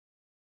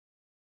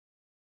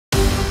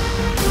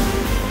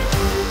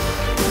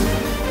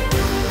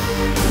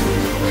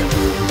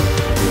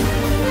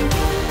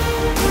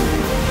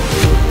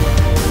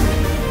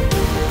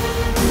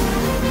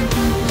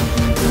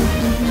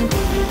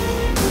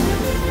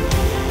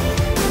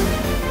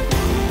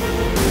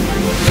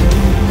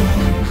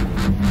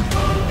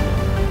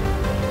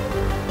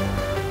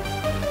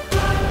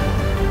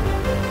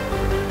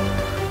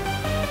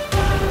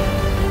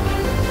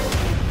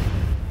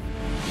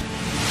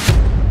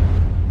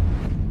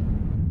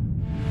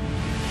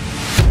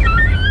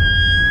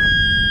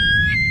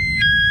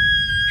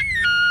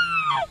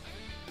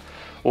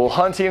Well,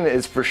 hunting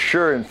is for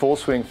sure in full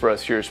swing for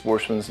us here at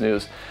Sportsman's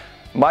News.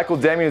 Michael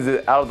Deming is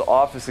out of the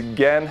office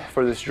again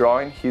for this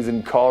drawing. He's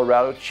in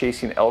Colorado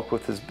chasing elk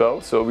with his bow.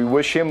 So we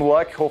wish him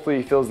luck. Hopefully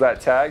he fills that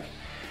tag.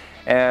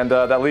 And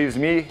that leaves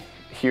me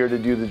here to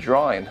do the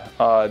drawing.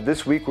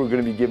 This week we're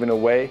going to be giving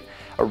away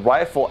a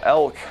rifle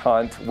elk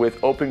hunt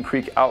with Open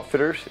Creek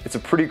Outfitters. It's a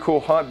pretty cool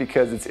hunt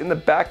because it's in the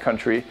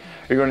backcountry.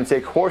 You're going to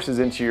take horses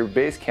into your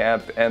base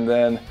camp, and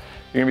then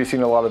you're going to be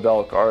seeing a lot of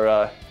elk.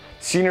 Our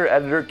senior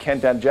editor,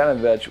 Kent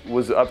Danjanovich,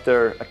 was up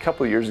there a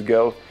couple of years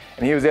ago,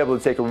 and he was able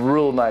to take a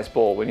real nice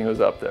bull when he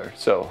was up there.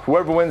 So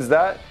whoever wins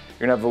that,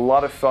 you're going to have a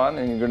lot of fun,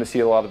 and you're going to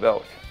see a lot of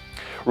elk.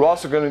 We're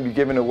also going to be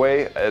giving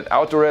away an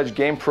Outdoor Edge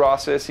game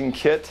processing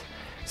kit,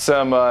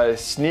 some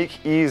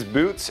Sneak Ease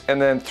boots, and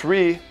then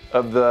 3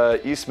 of the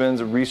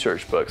Eastman's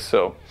research books.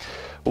 So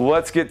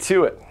let's get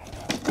to it.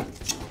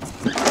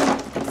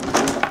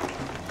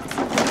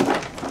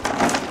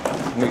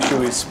 Make sure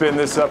we spin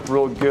this up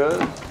real good.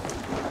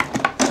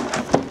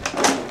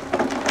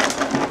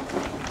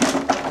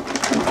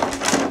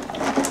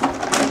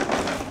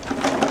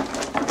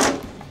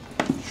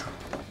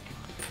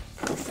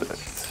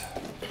 Perfect.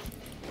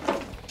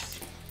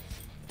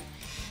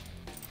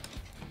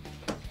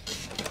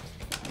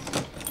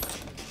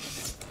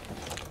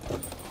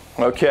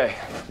 Okay,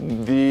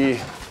 the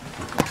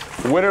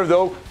winner of the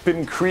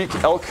Open Creek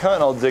elk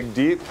hunt, I'll dig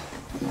deep,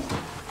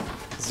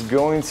 is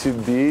going to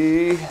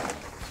be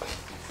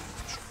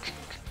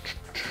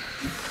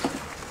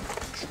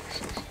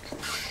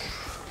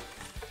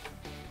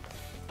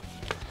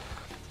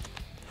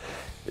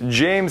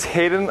James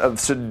Hayden of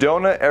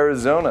Sedona,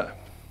 Arizona.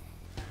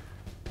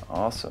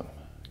 Awesome.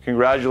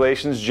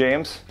 Congratulations,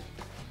 James.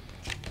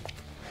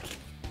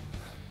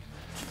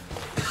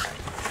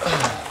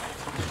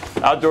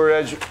 Outdoor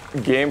Edge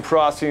game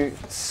processing,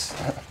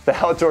 the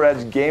Outdoor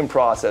Edge game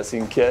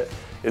processing kit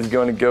is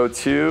going to go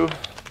to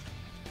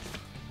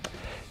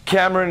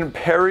Cameron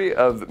Perry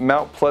of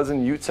Mount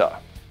Pleasant, Utah.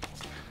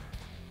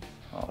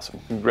 Awesome.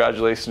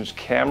 Congratulations,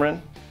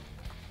 Cameron.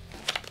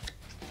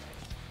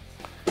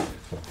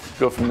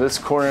 Go from this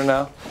corner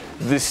now.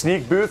 The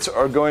sneak boots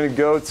are going to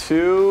go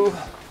to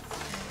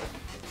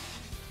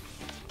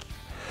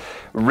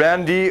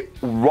Randy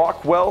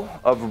Rockwell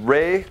of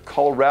Ray,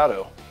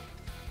 Colorado.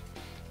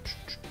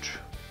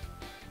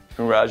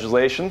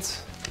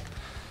 Congratulations.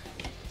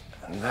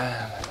 And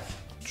then,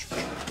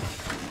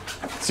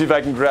 see if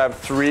I can grab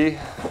 3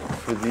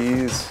 for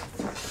these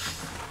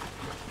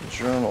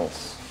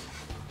journals.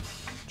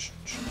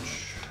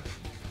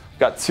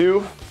 Got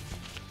 2.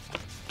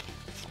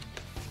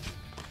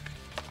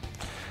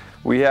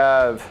 We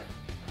have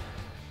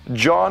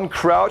John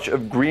Crouch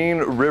of Green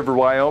River,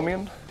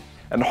 Wyoming,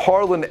 and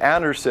Harlan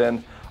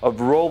Anderson of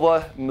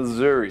Rolla,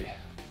 Missouri.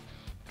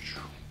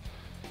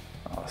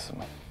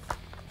 Awesome.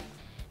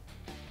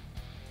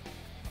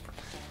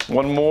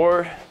 One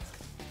more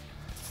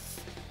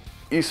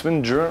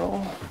Eastman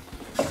journal.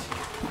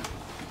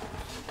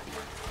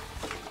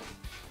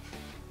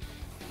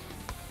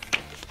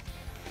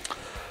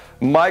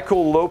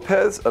 Michael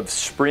Lopez of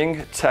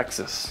Spring,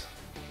 Texas.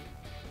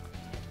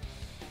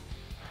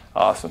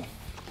 Awesome.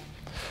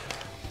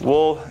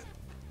 Well,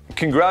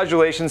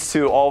 congratulations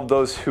to all of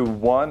those who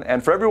won.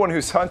 And for everyone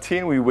who's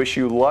hunting, we wish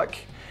you luck.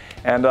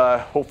 And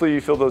hopefully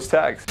you fill those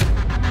tags.